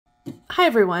Hi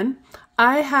everyone,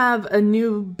 I have a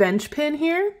new bench pin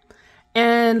here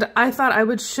and I thought I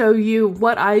would show you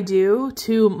what I do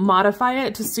to modify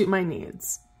it to suit my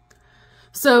needs.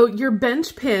 So your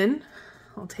bench pin,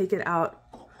 I'll take it out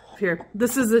here.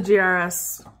 This is a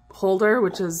GRS holder,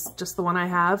 which is just the one I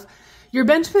have. Your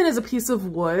bench pin is a piece of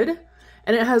wood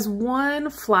and it has one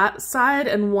flat side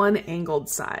and one angled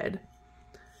side.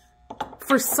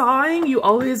 For sawing, you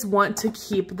always want to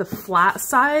keep the flat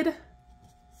side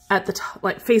at the top,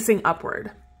 like facing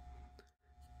upward.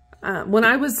 When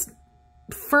I was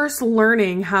first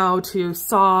learning how to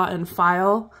saw and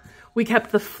file, we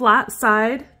kept the flat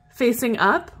side facing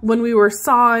up when we were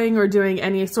sawing or doing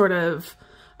any sort of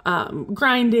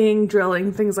grinding,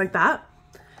 drilling, things like that.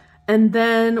 And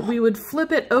then we would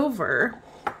flip it over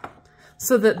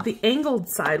so that the angled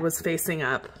side was facing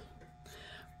up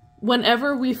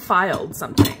whenever we filed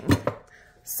something.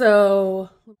 So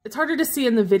it's harder to see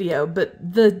in the video, but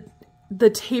the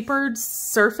tapered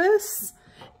surface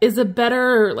is a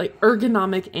better like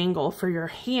ergonomic angle for your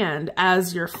hand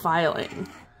as you're filing.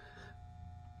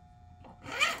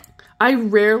 I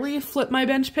rarely flip my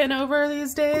bench pin over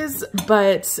these days,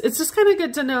 but it's just kind of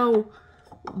good to know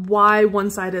why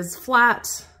one side is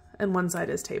flat and one side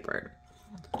is tapered.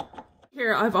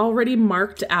 Here, I've already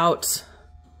marked out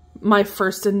my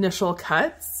first initial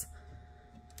cuts.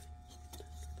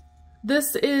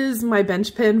 This is my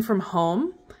bench pin from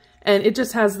home, and it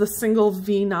just has the single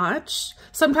V notch.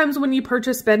 Sometimes when you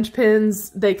purchase bench pins,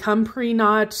 they come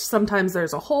pre-notched. Sometimes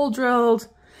there's a hole drilled.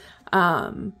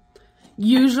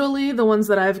 Usually the ones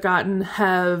that I've gotten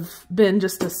have been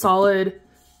just a solid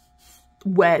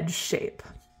wedge shape,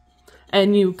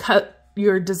 and you cut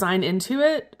your design into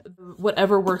it,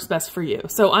 whatever works best for you.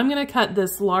 So I'm gonna cut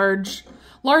this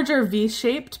larger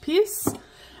V-shaped piece,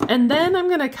 and then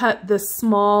I'm gonna cut this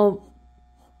small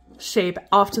shape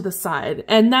off to the side.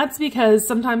 And that's because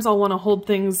sometimes I'll want to hold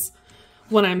things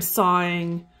when I'm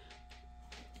sawing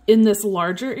in this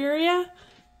larger area,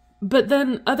 but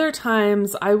then other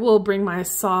times I will bring my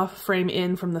saw frame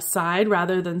in from the side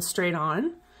rather than straight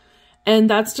on. And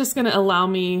that's just going to allow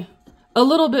me a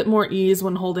little bit more ease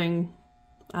when holding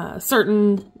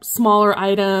certain smaller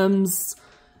items.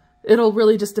 It'll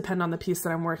really just depend on the piece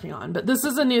that I'm working on. But this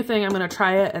is a new thing. I'm going to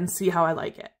try it and see how I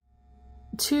like it.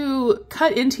 To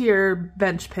cut into your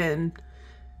bench pin,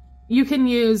 you can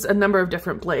use a number of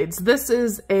different blades. This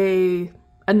is a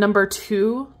number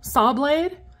 2 saw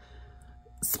blade.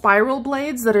 Spiral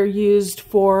blades that are used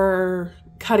for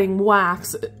cutting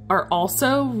wax are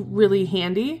also really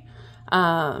handy.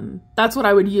 That's what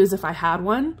I would use if I had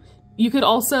one. You could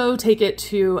also take it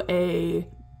to a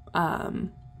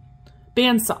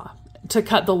bandsaw to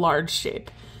cut the large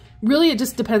shape. Really, it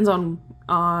just depends on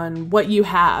what you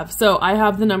have. So I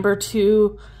have the number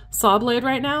 2 saw blade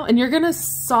right now, and you're gonna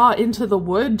saw into the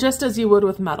wood just as you would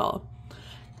with metal.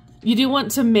 You do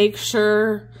want to make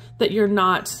sure that you're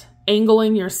not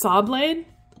angling your saw blade,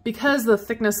 because the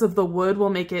thickness of the wood will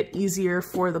make it easier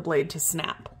for the blade to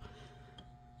snap.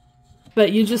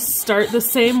 But you just start the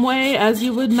same way as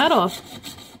you would metal.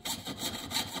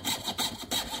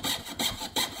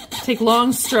 Take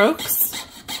long strokes.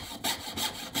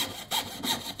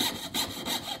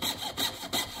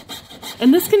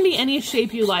 And this can be any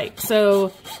shape you like.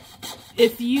 So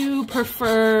if you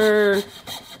prefer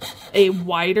a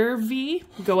wider V,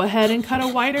 go ahead and cut a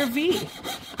wider V.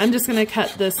 I'm just gonna cut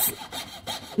this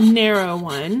narrow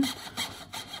one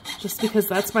just because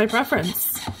that's my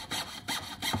preference.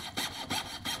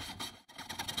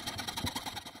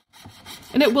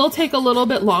 And it will take a little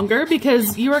bit longer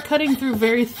because you are cutting through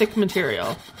very thick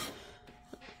material.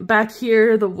 Back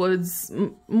here, the wood's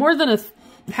more than a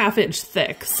 ½ inch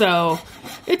thick, so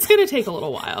it's gonna take a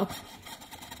little while.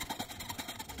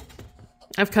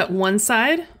 I've cut one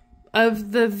side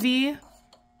of the V,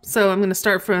 so I'm gonna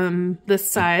start from this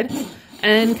side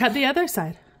and cut the other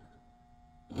side.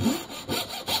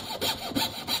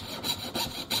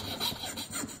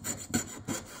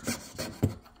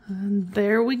 And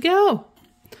there we go.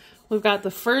 We've got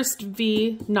the first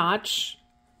V notch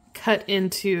cut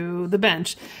into the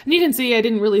bench. And you can see I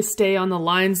didn't really stay on the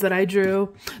lines that I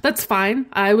drew. That's fine.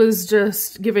 I was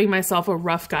just giving myself a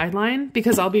rough guideline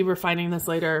because I'll be refining this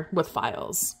later with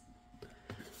files.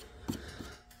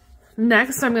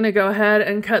 Next, I'm going to go ahead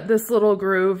and cut this little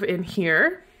groove in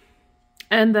here,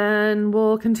 and then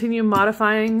we'll continue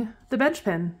modifying the bench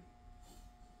pin.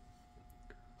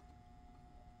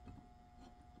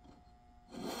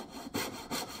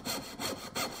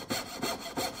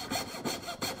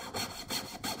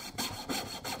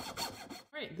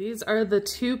 These are the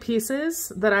 2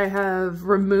 pieces that I have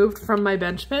removed from my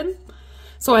bench pin.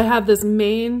 So I have this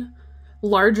main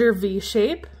larger V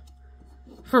shape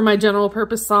for my general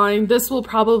purpose sawing. This will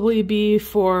probably be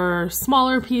for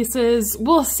smaller pieces.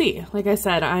 We'll see. Like I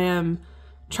said, I am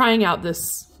trying out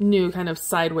this new kind of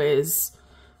sideways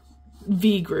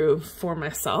V groove for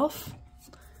myself.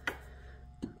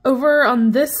 Over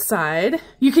on this side,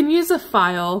 you can use a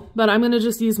file, but I'm going to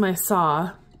just use my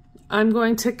saw. I'm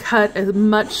going to cut a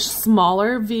much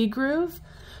smaller V groove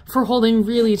for holding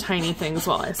really tiny things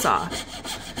while I saw.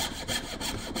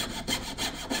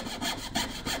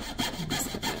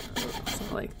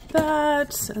 So like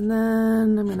that, and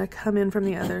then I'm going to come in from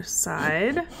the other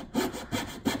side.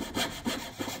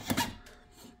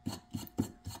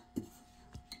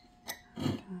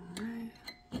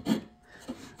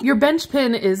 Your bench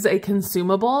pin is a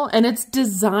consumable, and it's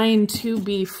designed to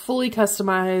be fully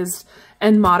customized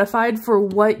and modified for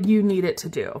what you need it to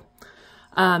do.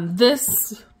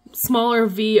 This smaller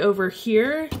V over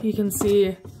here, you can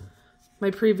see my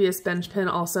previous bench pin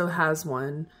also has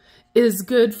one, is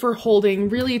good for holding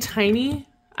really tiny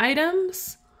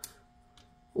items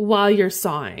while you're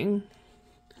sawing.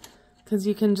 Because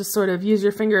you can just sort of use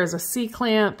your finger as a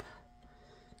C-clamp,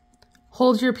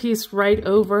 hold your piece right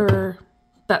over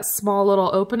that small little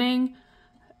opening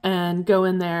and go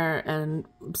in there and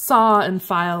saw and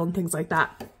file and things like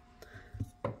that.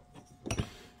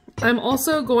 I'm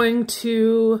also going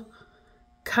to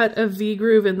cut a V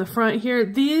groove in the front here.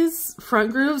 These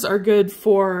front grooves are good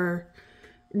for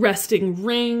resting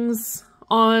rings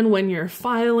on when you're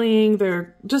filing.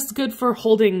 They're just good for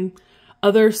holding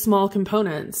other small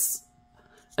components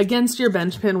against your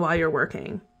bench pin while you're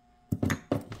working.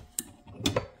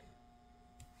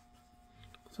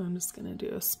 So I'm just gonna do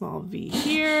a small V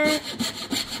here.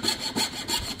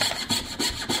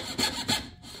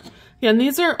 Yeah, and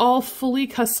these are all fully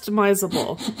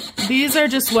customizable. These are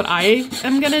just what I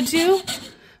am gonna do.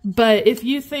 But if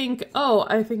you think, oh,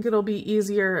 I think it'll be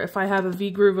easier if I have a V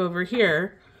groove over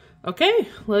here, okay,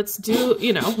 let's do,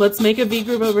 let's make a V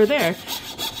groove over there.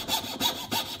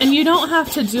 And you don't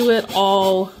have to do it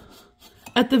all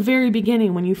at the very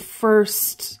beginning when you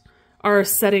first are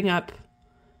setting up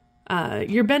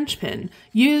your bench pin.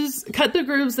 Cut the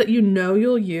grooves that you know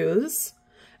you'll use,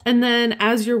 and then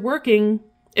as you're working,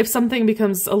 if something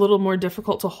becomes a little more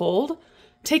difficult to hold,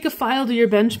 take a file to your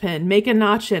bench pin, make a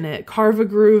notch in it, carve a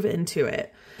groove into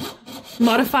it,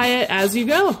 modify it as you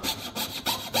go.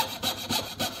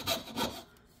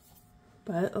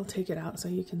 But I'll take it out so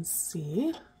you can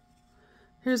see.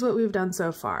 Here's what we've done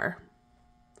so far.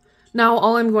 Now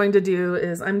all I'm going to do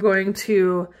is I'm going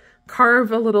to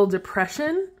carve a little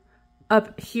depression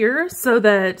up here so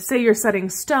that, say you're setting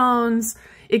stones,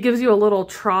 it gives you a little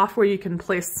trough where you can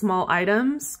place small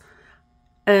items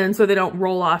and so they don't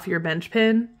roll off your bench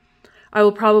pin. I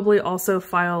will probably also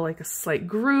file like a slight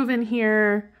groove in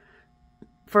here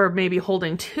for maybe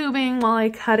holding tubing while I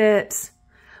cut it.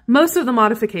 Most of the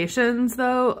modifications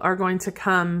though are going to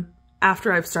come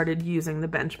after I've started using the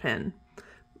bench pin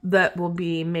that will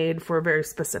be made for very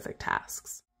specific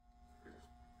tasks.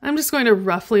 I'm just going to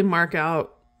roughly mark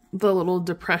out the little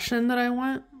depression that I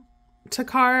want to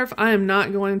carve. I am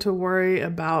not going to worry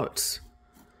about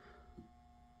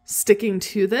sticking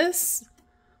to this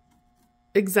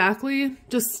exactly.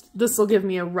 Just this will give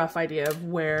me a rough idea of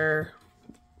where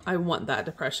I want that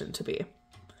depression to be.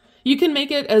 You can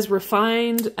make it as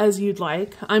refined as you'd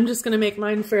like. I'm just going to make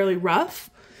mine fairly rough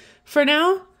for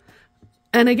now.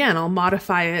 And again, I'll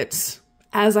modify it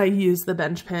as I use the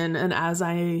bench pin and as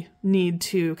I need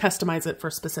to customize it for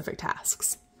specific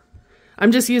tasks.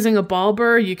 I'm just using a ball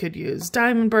burr. You could use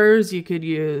diamond burrs. You could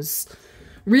use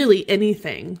really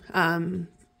anything.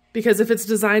 Because if it's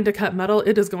designed to cut metal,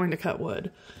 it is going to cut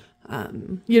wood.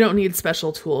 You don't need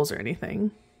special tools or anything.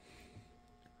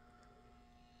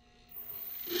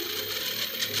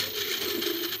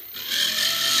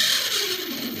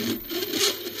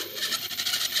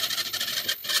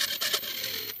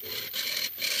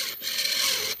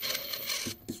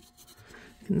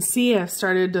 You can see I've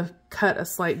started to cut a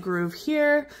slight groove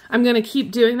here. I'm going to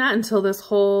keep doing that until this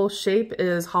whole shape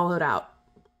is hollowed out.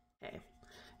 Okay.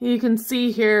 You can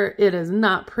see here it is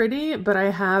not pretty, but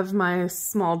I have my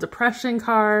small depression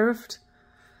carved.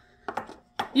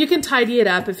 You can tidy it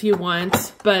up if you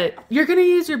want, but you're going to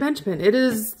use your bench pin. It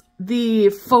is the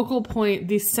focal point,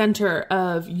 the center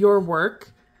of your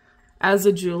work as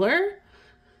a jeweler.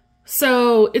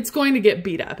 So it's going to get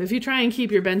beat up. If you try and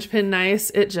keep your bench pin nice,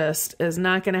 it just is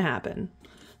not going to happen.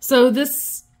 So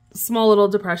this small little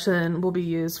depression will be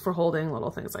used for holding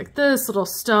little things like this, little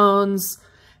stones,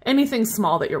 anything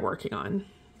small that you're working on.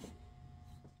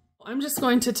 I'm just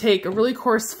going to take a really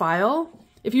coarse file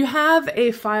If you have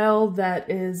a file that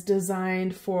is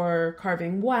designed for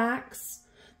carving wax,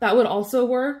 that would also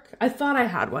work. I thought I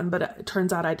had one, but it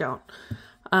turns out I don't.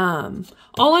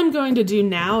 All I'm going to do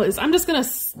now is I'm just going to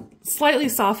slightly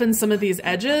soften some of these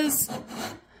edges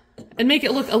and make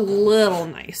it look a little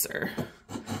nicer.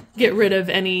 Get rid of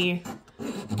any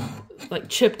like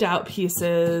chipped out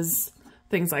pieces,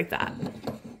 things like that.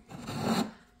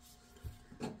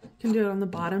 You can do it on the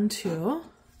bottom too.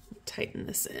 Tighten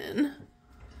this in.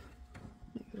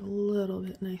 Make it a little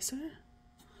bit nicer.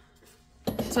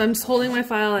 So I'm just holding my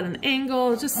file at an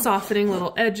angle, just softening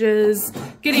little edges,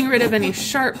 getting rid of any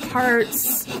sharp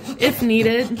parts if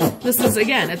needed. This is,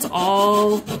 again, it's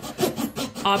all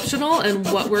optional and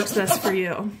what works best for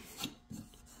you.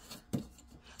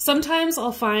 Sometimes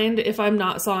I'll find if I'm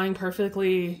not sawing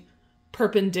perfectly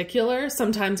perpendicular,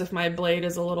 sometimes if my blade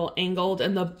is a little angled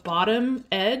and the bottom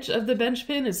edge of the bench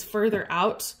pin is further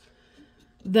out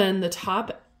than the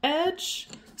top edge,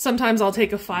 sometimes I'll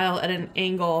take a file at an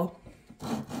angle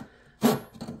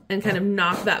and kind of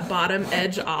knock that bottom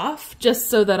edge off just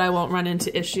so that I won't run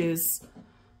into issues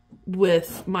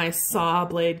with my saw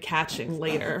blade catching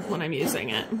later when I'm using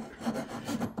it.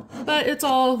 But it's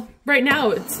all, right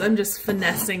now I'm just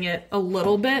finessing it a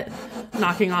little bit,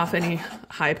 knocking off any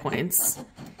high points.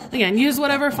 Again, use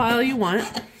whatever file you want.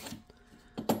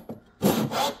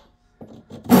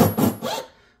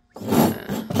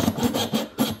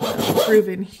 Groove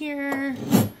in here.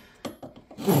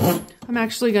 I'm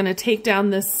actually going to take down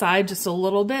this side just a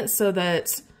little bit so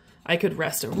that I could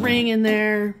rest a ring in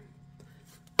there.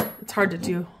 It's hard to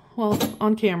do, well,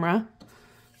 on camera.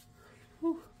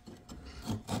 Whew.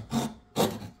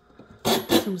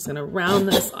 I'm just going to round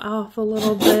this off a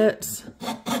little bit.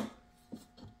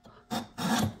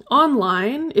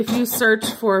 Online, if you search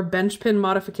for bench pin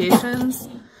modifications,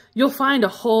 you'll find a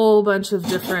whole bunch of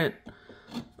different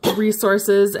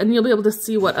resources and you'll be able to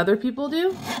see what other people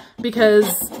do,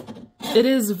 because it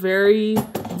is very,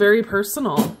 very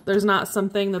personal. There's not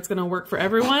something that's going to work for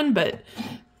everyone, but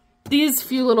these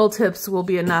few little tips will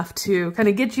be enough to kind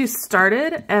of get you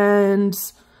started and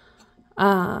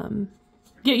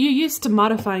get you used to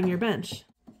modifying your bench.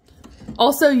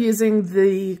 Also, using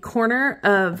the corner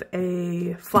of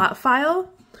a flat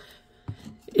file,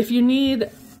 if you need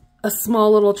a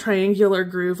small little triangular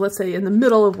groove, let's say in the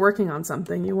middle of working on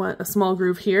something, you want a small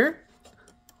groove here,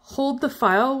 hold the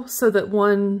file so that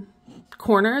one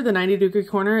corner, the 90-degree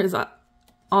corner, is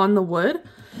on the wood,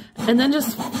 and then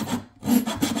just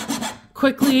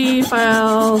quickly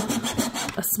file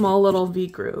a small little V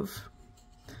groove.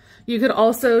 You could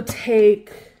also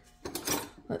take,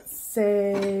 let's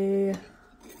say,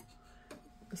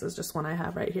 this is just one I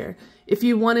have right here. If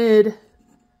you wanted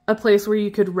a place where you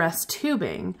could rest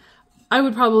tubing, I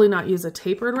would probably not use a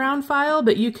tapered round file,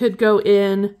 but you could go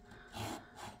in,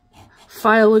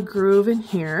 file a groove in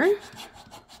here.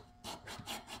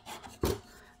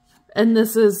 And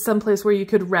this is someplace where you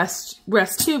could rest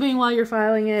tubing while you're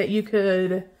filing it. You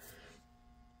could,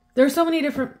 there's so many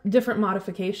different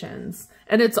modifications,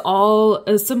 and it's all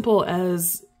as simple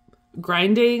as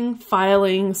grinding,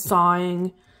 filing,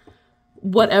 sawing,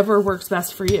 whatever works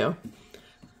best for you.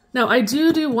 Now I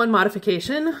do one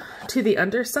modification to the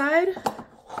underside,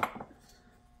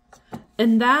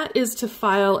 and that is to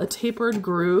file a tapered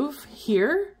groove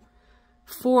here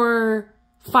for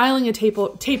filing a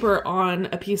taper on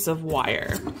a piece of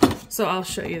wire. So I'll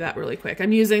show you that really quick.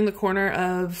 I'm using the corner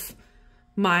of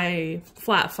my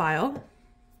flat file.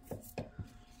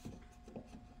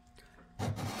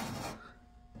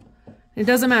 It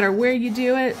doesn't matter where you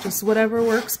do it, just whatever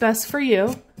works best for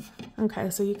you.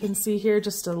 Okay, so you can see here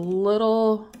just a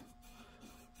little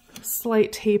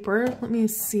slight taper. Let me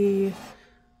see,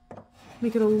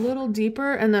 make it a little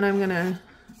deeper, and then I'm gonna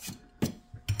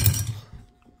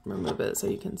remove it so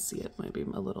you can see it maybe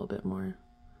a little bit more.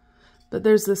 But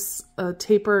there's this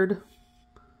tapered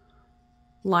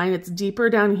line. It's deeper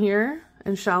down here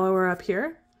and shallower up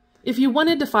here. If you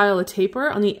wanted to file a taper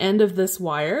on the end of this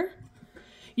wire,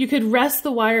 you could rest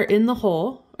the wire in the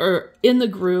hole or in the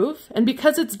groove, and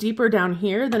because it's deeper down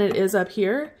here than it is up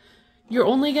here, you're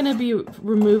only going to be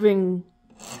removing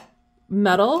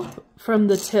metal from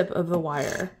the tip of the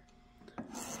wire.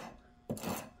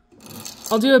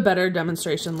 I'll do a better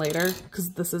demonstration later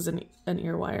because this is an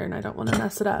ear wire and I don't want to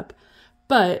mess it up.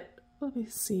 But let me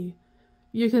see.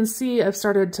 You can see I've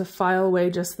started to file away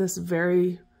just this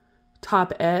very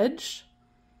top edge.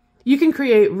 You can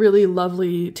create really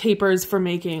lovely tapers for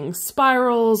making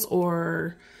spirals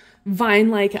or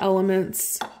vine-like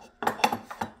elements.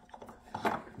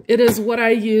 It is what I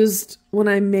used when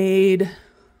I made,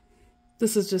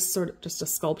 this is just sort of just a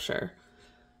sculpture.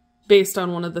 based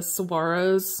on one of the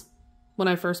Saguaros when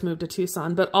I first moved to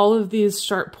Tucson, but all of these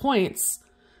sharp points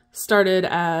started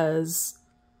as,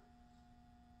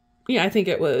 yeah, I think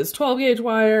it was 12 gauge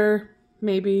wire,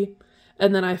 maybe,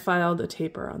 and then I filed a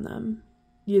taper on them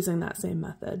using that same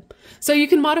method. So you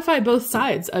can modify both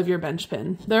sides of your bench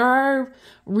pin. There are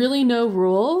really no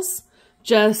rules,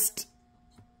 just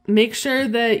make sure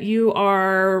that you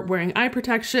are wearing eye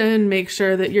protection, make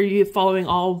sure that you're following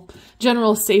all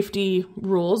general safety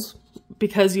rules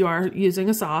because you are using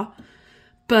a saw,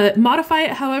 but modify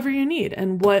it however you need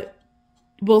and what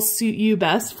will suit you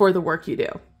best for the work you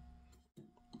do.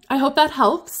 I hope that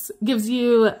helps, gives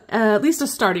you at least a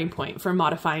starting point for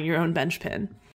modifying your own bench pin.